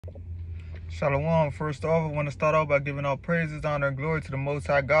Shalom. First off, I want to start off by giving all praises, honor, and glory to the Most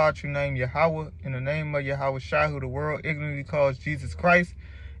High God, true name Yahweh, in the name of Yahweh Shai, who the world ignorantly calls Jesus Christ,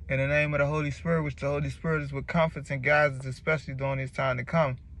 in the name of the Holy Spirit, which the Holy Spirit is what comforts and guides us, especially during this time to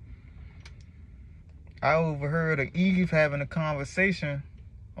come. I overheard of Eve having a conversation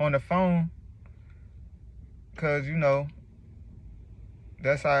on the phone, because,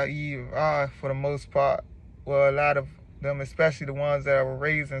 that's how Eve are for the most part. Well, a lot of them, especially the ones that were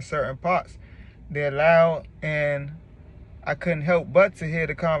raised in certain parts, they're loud, and I couldn't help but to hear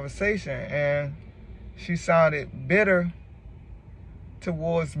the conversation, and she sounded bitter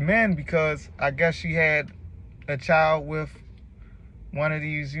towards men because I guess she had a child with one of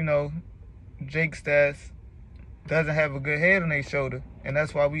these, jakes that doesn't have a good head on their shoulder. And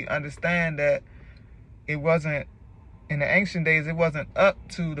that's why we understand that it wasn't, in the ancient days, it wasn't up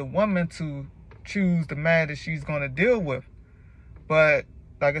to the woman to choose the man that she's going to deal with. But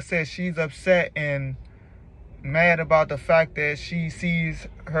like I said, she's upset and mad about the fact that she sees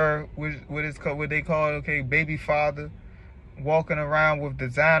her with what they call, baby father, walking around with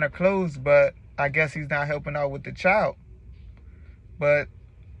designer clothes, but I guess he's not helping out with the child. But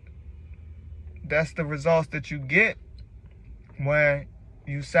that's the results that you get when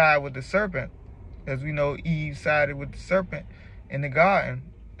you side with the serpent. As we know, Eve sided with the serpent in the garden,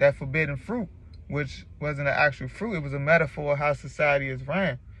 that forbidden fruit, which wasn't an actual fruit. It was a metaphor of how society is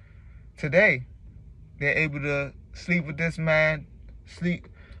ran. Today, they're able to sleep with this man,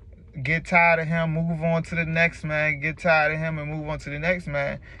 get tired of him, move on to the next man, get tired of him and move on to the next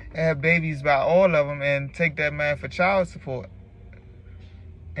man, and have babies by all of them and take that man for child support,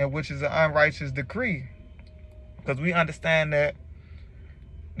 and which is an unrighteous decree. Because we understand that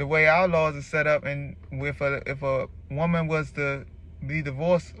the way our laws are set up, and if a woman was to be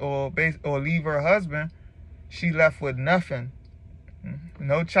divorced or leave her husband, she left with nothing.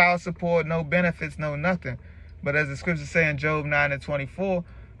 No child support, no benefits, no nothing. But as the scriptures say in Job 9:24,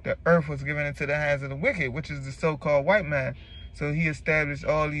 the earth was given into the hands of the wicked, which is the so-called white man. So he established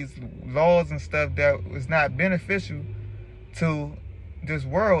all these laws and stuff that was not beneficial to this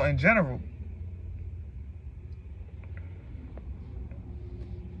world in general.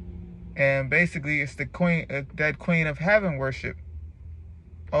 And basically, it's the queen, that queen of heaven worship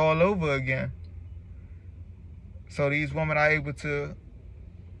all over again. So these women are able to,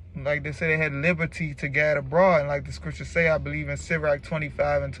 like they say, they had liberty to gad abroad. And like the scriptures say, I believe in Sirach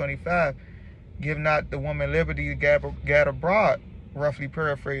 25:25, give not the woman liberty to gad abroad, roughly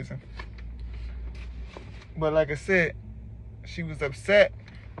paraphrasing. But like I said, she was upset.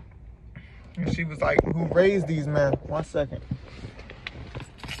 And she was like, who raised these men? 1 second.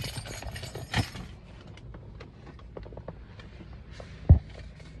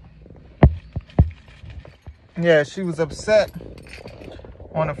 Yeah, she was upset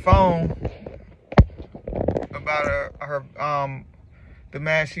on the phone about the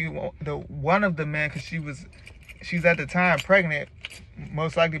man, one of the men, because she's at the time pregnant,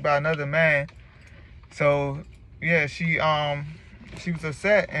 most likely by another man. So yeah, she was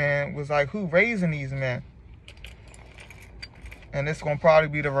upset and was like, who raising these men? And it's gonna probably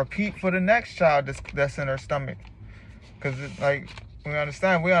be the repeat for the next child that's in her stomach, because like we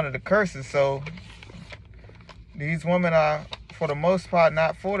understand we're under the curses. So these women are, for the most part,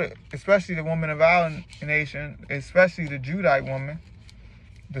 not for especially the women of our nation, especially the Judite woman,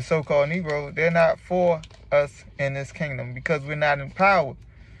 the so-called Negro, they're not for us in this kingdom because we're not in power.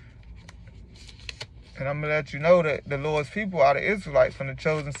 And I'm going to let you know that the Lord's people are the Israelites, from the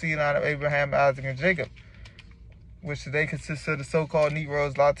chosen seed line of Abraham, Isaac, and Jacob, which today consists of the so-called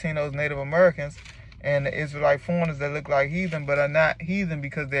Negroes, Latinos, Native Americans, and the Israelite foreigners that look like heathen, but are not heathen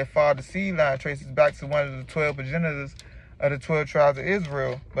because their father's seed line traces back to one of the 12 progenitors of the 12 tribes of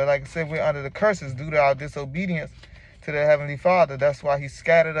Israel. But like I said, we're under the curses due to our disobedience to the Heavenly Father. That's why he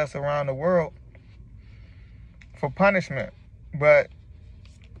scattered us around the world for punishment. But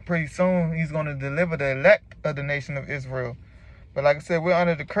pretty soon, he's going to deliver the elect of the nation of Israel. But like I said, we're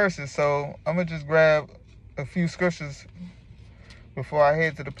under the curses. So I'm going to just grab a few scriptures before I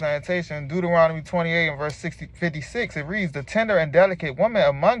head to the plantation. Deuteronomy 28 and verse 56, it reads, the tender and delicate woman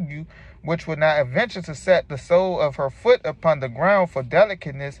among you, which would not venture to set the sole of her foot upon the ground for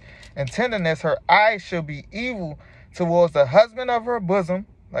delicateness and tenderness, her eyes shall be evil towards the husband of her bosom.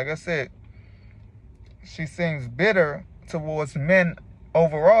 Like I said, she seems bitter towards men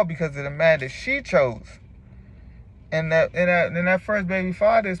overall because of the man that she chose. And that first baby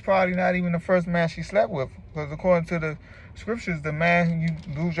father is probably not even the first man she slept with, because according to the scriptures, the man who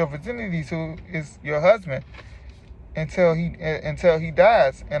you lose your virginity to is your husband until he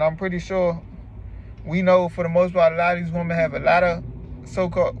dies. And I'm pretty sure we know for the most part a lot of these women have a lot of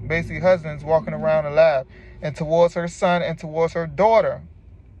so-called basically husbands walking around alive, and towards her son and towards her daughter.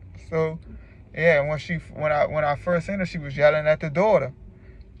 So yeah, when I first seen her, she was yelling at the daughter,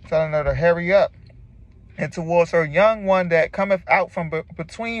 telling her to hurry up. And towards her young one that cometh out from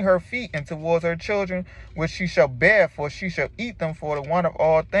between her feet, and towards her children which she shall bear, for she shall eat them for the one of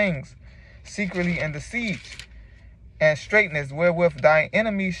all things, secretly in the siege, and straightness wherewith thine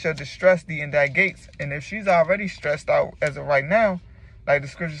enemies shall distress thee in thy gates. And if she's already stressed out as of right now, like the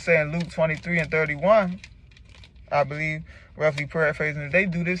scripture say in Luke 23:31, I believe, roughly paraphrasing, if they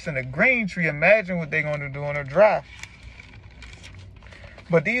do this in a green tree, imagine what they're going to do in a dry.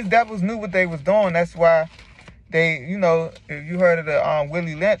 But these devils knew what they was doing. That's why they, if you heard of the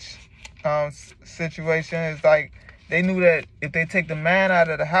Willie Lynch situation, it's like they knew that if they take the man out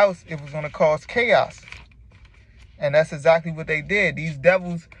of the house, it was going to cause chaos. And that's exactly what they did. These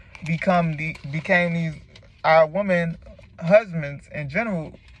devils became these our women husbands in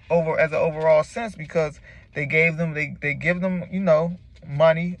general as an overall sense, because they give them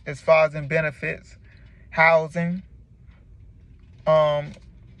money as far as in benefits, housing,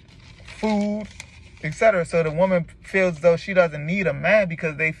 food, etc. So the woman feels as though she doesn't need a man,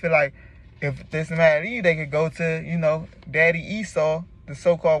 because they feel like if this man leave, they could go to, Daddy Esau, the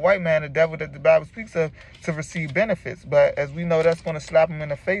so-called white man, the devil that the Bible speaks of, to receive benefits. But as we know, that's going to slap him in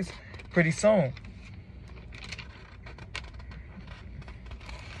the face pretty soon.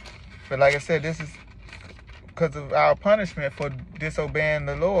 But like I said, this is because of our punishment for disobeying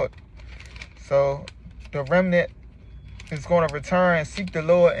the Lord. So the remnant is going to return and seek the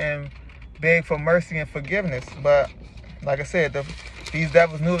Lord and beg for mercy and forgiveness. But like I said, these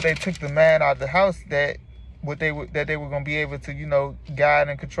devils knew if they took the man out of the house that they were going to be able to, guide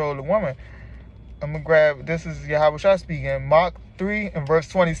and control the woman. I'm going to grab, this is Yahushua speaking, Mark 3 and verse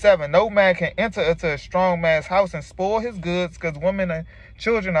 27. No man can enter into a strong man's house and spoil his goods, because women and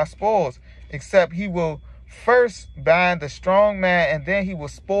children are spoils, except he will first bind the strong man, and then he will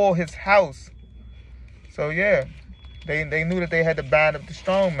spoil his house. So yeah, they knew that they had to bind up the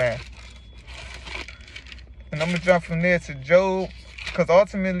strong man. And I'm going to jump from there to Job, because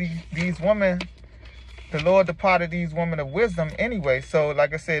ultimately these women, the Lord departed these women of wisdom anyway. So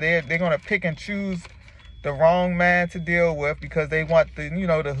like I said, they're going to pick and choose the wrong man to deal with, because they want the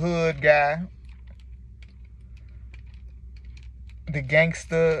hood guy, the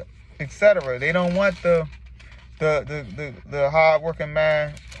gangster, etc. They don't want the hard-working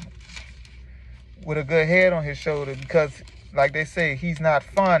man with a good head on his shoulder, because like they say, he's not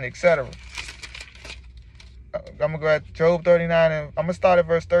fun, etc. I'm going to go at Job 39, and I'm going to start at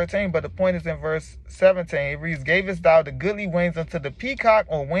verse 13, but the point is in verse 17. It reads, Gavest thou the goodly wings unto the peacock,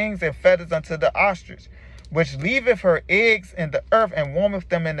 or wings and feathers unto the ostrich, which leaveth her eggs in the earth, and warmeth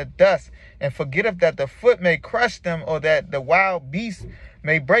them in the dust, and forgetteth that the foot may crush them, or that the wild beast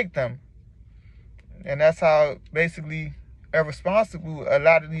may break them. And that's how basically irresponsible a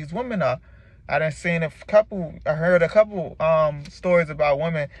lot of these women are. I heard a couple stories about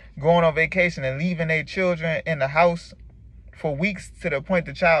women going on vacation and leaving their children in the house for weeks, to the point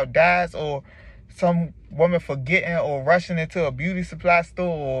the child dies, or some woman forgetting or rushing into a beauty supply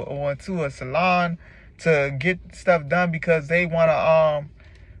store or into a salon to get stuff done because they want to,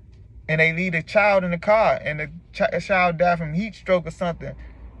 and they leave the child in the car, and the child died from heat stroke or something.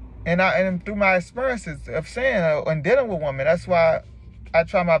 And through my experiences of seeing and dealing with women, that's why I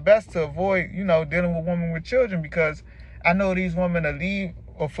try my best to avoid, dealing with women with children, because I know these women will leave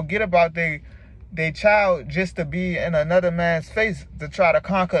or forget about their child just to be in another man's face, to try to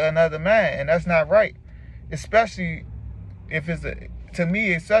conquer another man, and that's not right. Especially if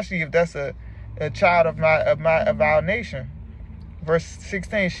especially if that's a child of our nation. Verse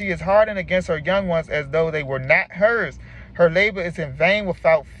 16, she is hardened against her young ones as though they were not hers. Her labor is in vain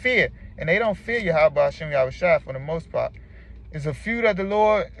without fear. And they don't fear Yahweh Hashem Yahushua for the most part. It's a few that the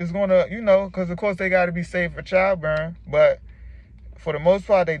Lord is going to, because of course they got to be saved for childbearing. But for the most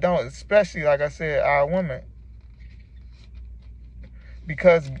part, they don't, especially, like I said, our women.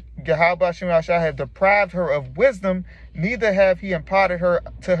 Because Yahweh Hashem Yahushua has deprived her of wisdom, neither have he imparted her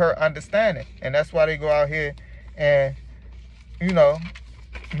to her understanding. And that's why they go out here and,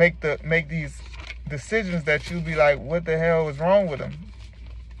 make these decisions that you'll be like, what the hell is wrong with them?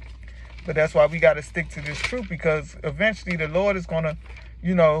 But that's why we got to stick to this truth, because eventually the Lord is going to,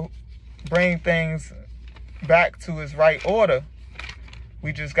 bring things back to its right order.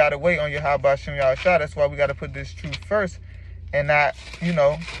 We just got to wait on Yahweh Hashem Yahushua. That's why we got to put this truth first and not,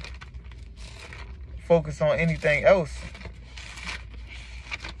 focus on anything else.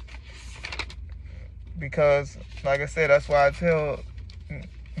 Because, like I said, that's why I tell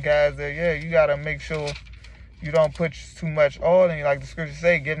guys that, you got to make sure you don't put too much oil in you, like the scriptures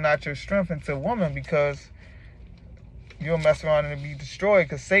say, give not your strength into women, because you'll mess around and be destroyed,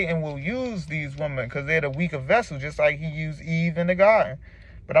 because Satan will use these women because they're the weaker vessel, just like he used Eve in the garden.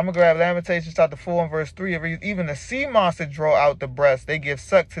 But I'm going to grab Lamentations chapter 4 and verse 3. It reads, even the sea monster draw out the breast. They give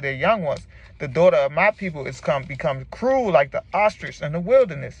suck to their young ones. The daughter of my people is becomes cruel like the ostrich in the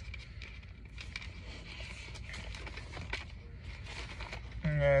wilderness.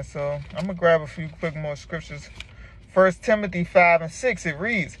 Yeah, so I'm going to grab a few quick more scriptures. 1 Timothy 5 and 6, it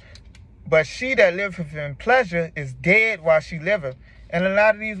reads, but she that liveth in pleasure is dead while she liveth. And a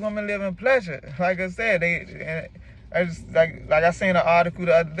lot of these women live in pleasure. Like I said, I just like I seen an article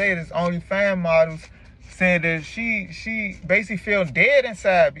the other day. This OnlyFans models said that she basically feel dead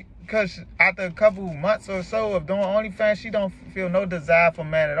inside because after a couple months or so of doing OnlyFans, she don't feel no desire for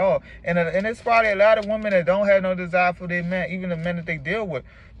men at all. And it's probably a lot of women that don't have no desire for their men, even the men that they deal with,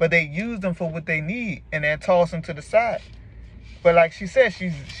 but they use them for what they need and then toss them to the side. But like she said,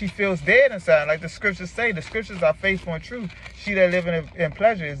 she feels dead inside. Like the scriptures say, the scriptures are faithful and true. She that living in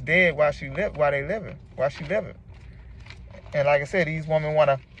pleasure is dead while she living. And like I said, these women want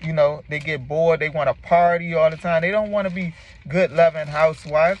to, they get bored. They want to party all the time. They don't want to be good, loving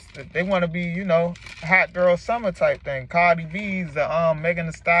housewives. They want to be, hot girl summer type thing. Cardi B's, the Megan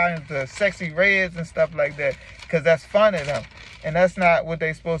Thee Stallions, the Sexy Reds and stuff like that. Because that's fun to them. And that's not what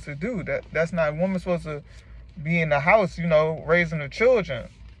they're supposed to do. That's not, woman's supposed to be in the house, raising the children,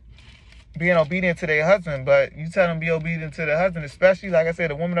 being obedient to their husband. But you tell them be obedient to their husband, especially, like I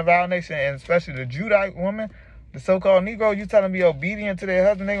said, the women of our nation, and especially the Judite woman, the so-called Negro, you tell them be obedient to their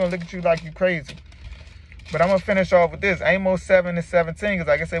husband, they're going to look at you like you crazy. But I'm going to finish off with this. Amos 7 and 17, because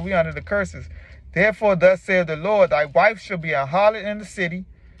like I said, we under the curses. Therefore, thus saith the Lord, thy wife shall be a harlot in the city,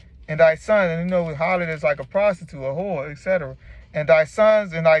 and thy son, and harlot is like a prostitute, a whore, etc. And thy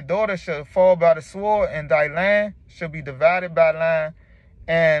sons and thy daughters shall fall by the sword, and thy land shall be divided by land,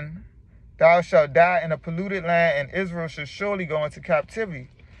 and thou shalt die in a polluted land, and Israel shall surely go into captivity.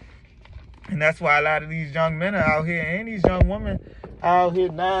 And that's why a lot of these young men are out here, and these young women are out here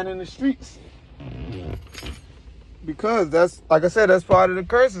dying in the streets. Because that's, like I said, that's part of the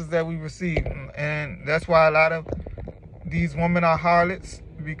curses that we receive. And that's why a lot of these women are harlots.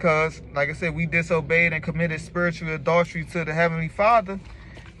 Because, like I said, we disobeyed and committed spiritual adultery to the Heavenly Father.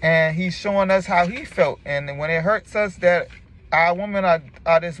 And he's showing us how he felt. And when it hurts us that our women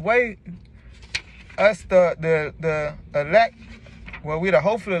are this way, us, the elect, well, we're the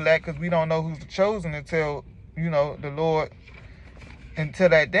hopeful elect, because we don't know who's chosen until, the Lord, until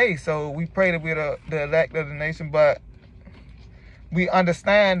that day. So we pray that we're the elect of the nation. But we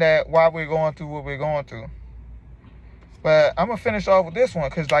understand that why we're going through what we're going through. But I'm going to finish off with this one,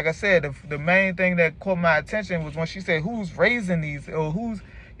 because like I said, the main thing that caught my attention was when she said, who's raising these, or who's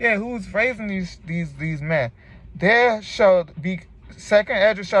raising these men? There shall be, 2nd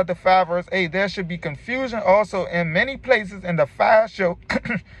Ezra chapter 5 verse 8, there should be confusion also in many places, and the fire shall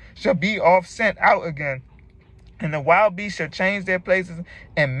be off sent out again. And the wild beasts shall change their places,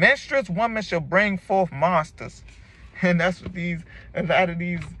 and menstruous women shall bring forth monsters. And that's what a lot of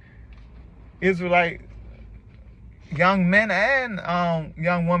these Israelite young men and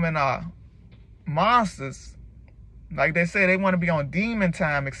young women are monsters. Like they say, they want to be on demon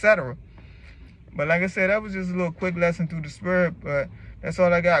time, etc. But like I said, that was just a little quick lesson through the spirit. But that's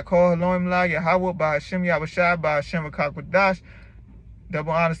all I got. Call Elohim La Yahweh by Hashem Yahushua by Hashem Rakakwadash.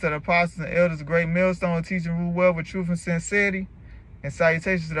 Double honors to the apostles and elders, a great millstone, teaching rule well with truth and sincerity. And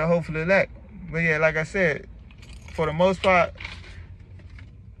salutations to the hopeful elect. But yeah, like I said, for the most part,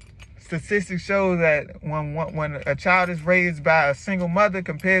 statistics show that when a child is raised by a single mother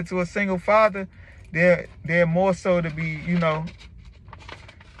compared to a single father, they're more so to be,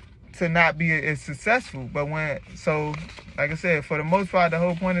 to not be as successful. But like I said, for the most part, the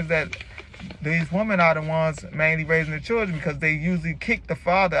whole point is that these women are the ones mainly raising the children, because they usually kick the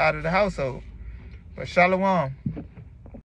father out of the household. But shalom.